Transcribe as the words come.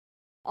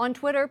On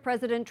Twitter,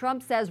 President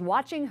Trump says,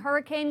 watching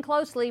hurricane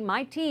closely,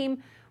 my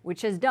team,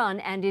 which has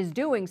done and is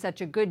doing such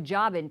a good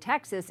job in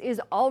Texas,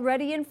 is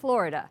already in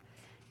Florida.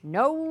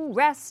 No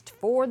rest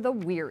for the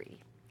weary.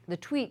 The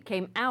tweet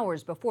came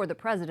hours before the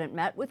president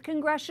met with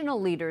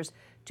congressional leaders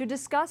to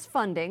discuss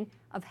funding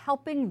of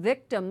helping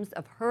victims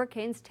of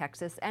hurricanes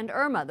Texas and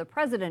Irma. The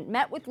president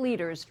met with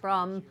leaders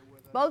from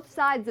both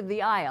sides of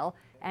the aisle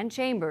and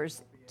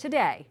chambers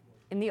today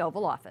in the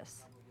Oval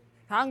Office.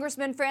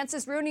 Congressman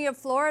Francis Rooney of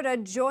Florida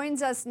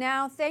joins us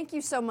now. Thank you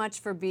so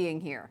much for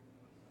being here.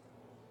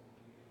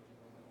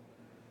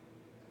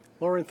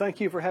 Lauren, thank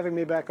you for having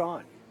me back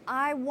on.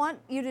 I want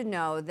you to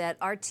know that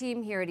our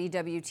team here at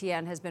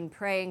EWTN has been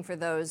praying for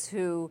those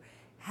who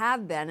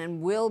have been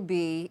and will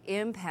be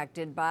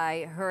impacted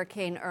by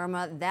Hurricane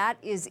Irma. That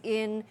is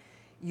in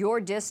your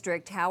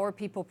district. How are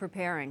people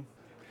preparing?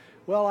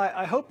 Well,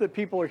 I hope that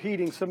people are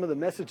heeding some of the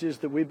messages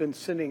that we've been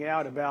sending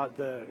out about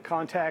the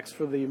contacts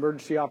for the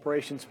emergency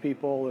operations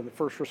people and the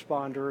first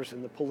responders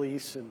and the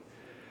police.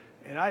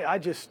 And I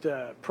just,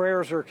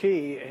 prayers are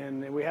key,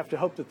 and we have to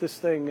hope that this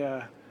thing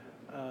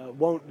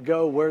won't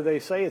go where they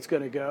say it's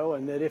going to go,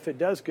 and that if it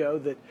does go,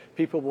 that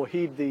people will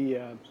heed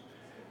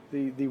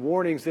the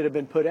warnings that have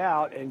been put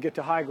out and get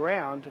to high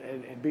ground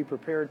and be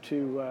prepared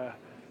to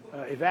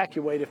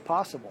evacuate if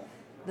possible.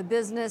 The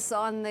business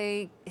on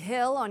the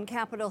Hill, on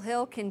Capitol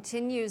Hill,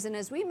 continues. And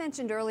as we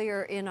mentioned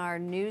earlier in our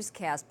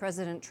newscast,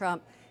 President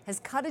Trump has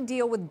cut a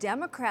deal with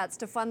Democrats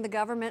to fund the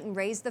government and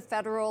raise the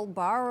federal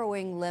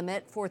borrowing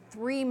limit for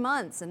 3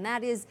 months. And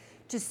that is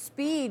to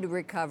speed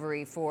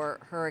recovery for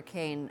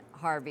Hurricane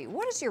Harvey.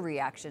 What is your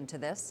reaction to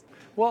this?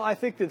 Well, I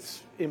think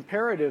it's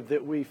imperative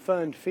that we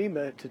fund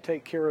FEMA to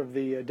take care of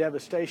the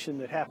devastation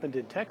that happened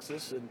in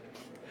Texas. And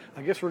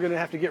I guess we're going to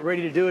have to get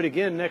ready to do it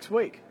again next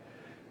week.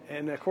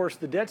 And of course,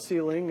 the debt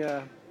ceiling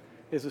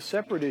is a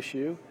separate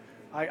issue.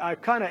 I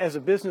kind of, as a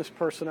business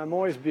person, I'm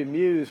always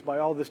bemused by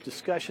all this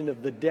discussion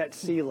of the debt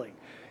ceiling.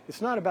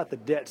 It's not about the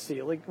debt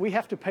ceiling. We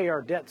have to pay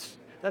our debts.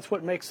 That's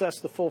what makes us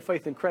the full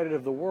faith and credit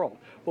of the world.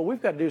 What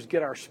we've got to do is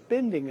get our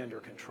spending under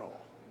control.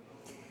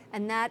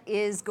 And that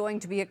is going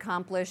to be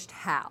accomplished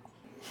how?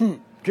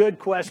 Good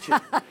question.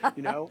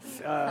 You know,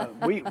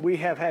 we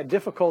have had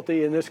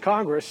difficulty in this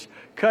Congress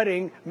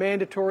cutting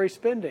mandatory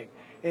spending.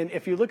 And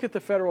if you look at the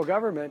federal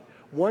government,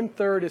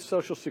 1/3 is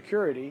Social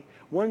Security,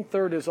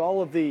 1/3 is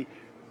all of the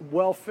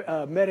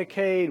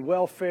Medicaid,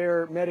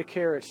 welfare,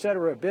 Medicare, et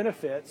cetera,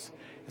 benefits.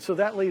 So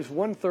that leaves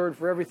 1/3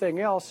 for everything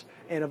else,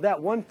 and of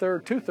that 1/3,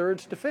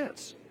 2/3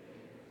 defense.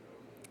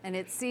 And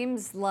it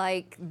seems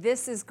like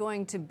this is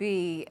going to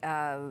be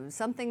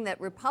something that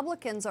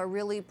Republicans are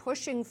really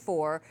pushing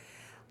for.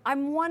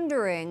 I'm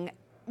wondering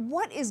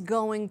what is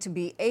going to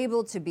be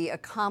able to be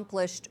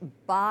accomplished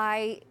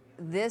by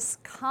this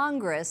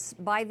Congress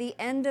by the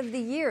end of the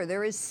year.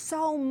 There is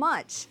so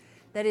much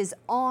that is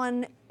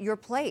on your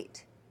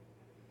plate.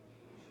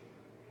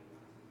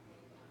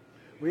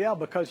 Well, yeah,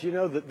 because you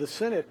know that the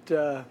Senate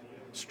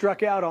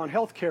struck out on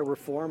health care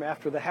reform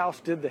after the House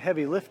did the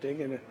heavy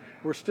lifting, and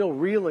we're still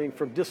reeling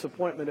from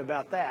disappointment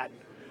about that.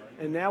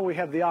 And now we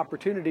have the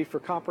opportunity for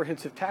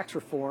comprehensive tax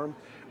reform,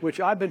 which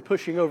I've been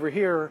pushing over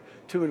here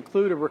to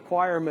include a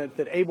requirement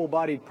that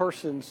able-bodied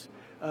persons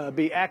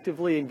be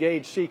actively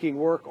engaged seeking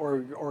work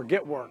or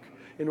get work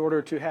in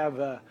order to have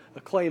a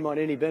claim on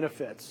any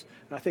benefits.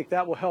 And I think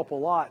that will help a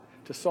lot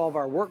to solve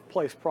our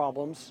workplace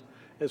problems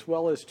as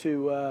well as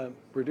to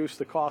reduce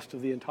the cost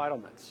of the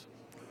entitlements.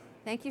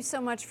 Thank you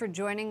so much for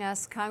joining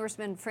us,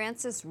 Congressman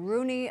Francis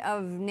Rooney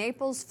of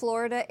Naples,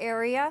 Florida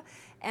area.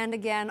 And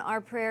again,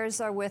 our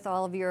prayers are with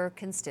all of your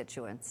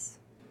constituents.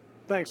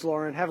 Thanks,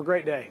 Lauren. Have a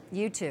great day.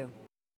 You too.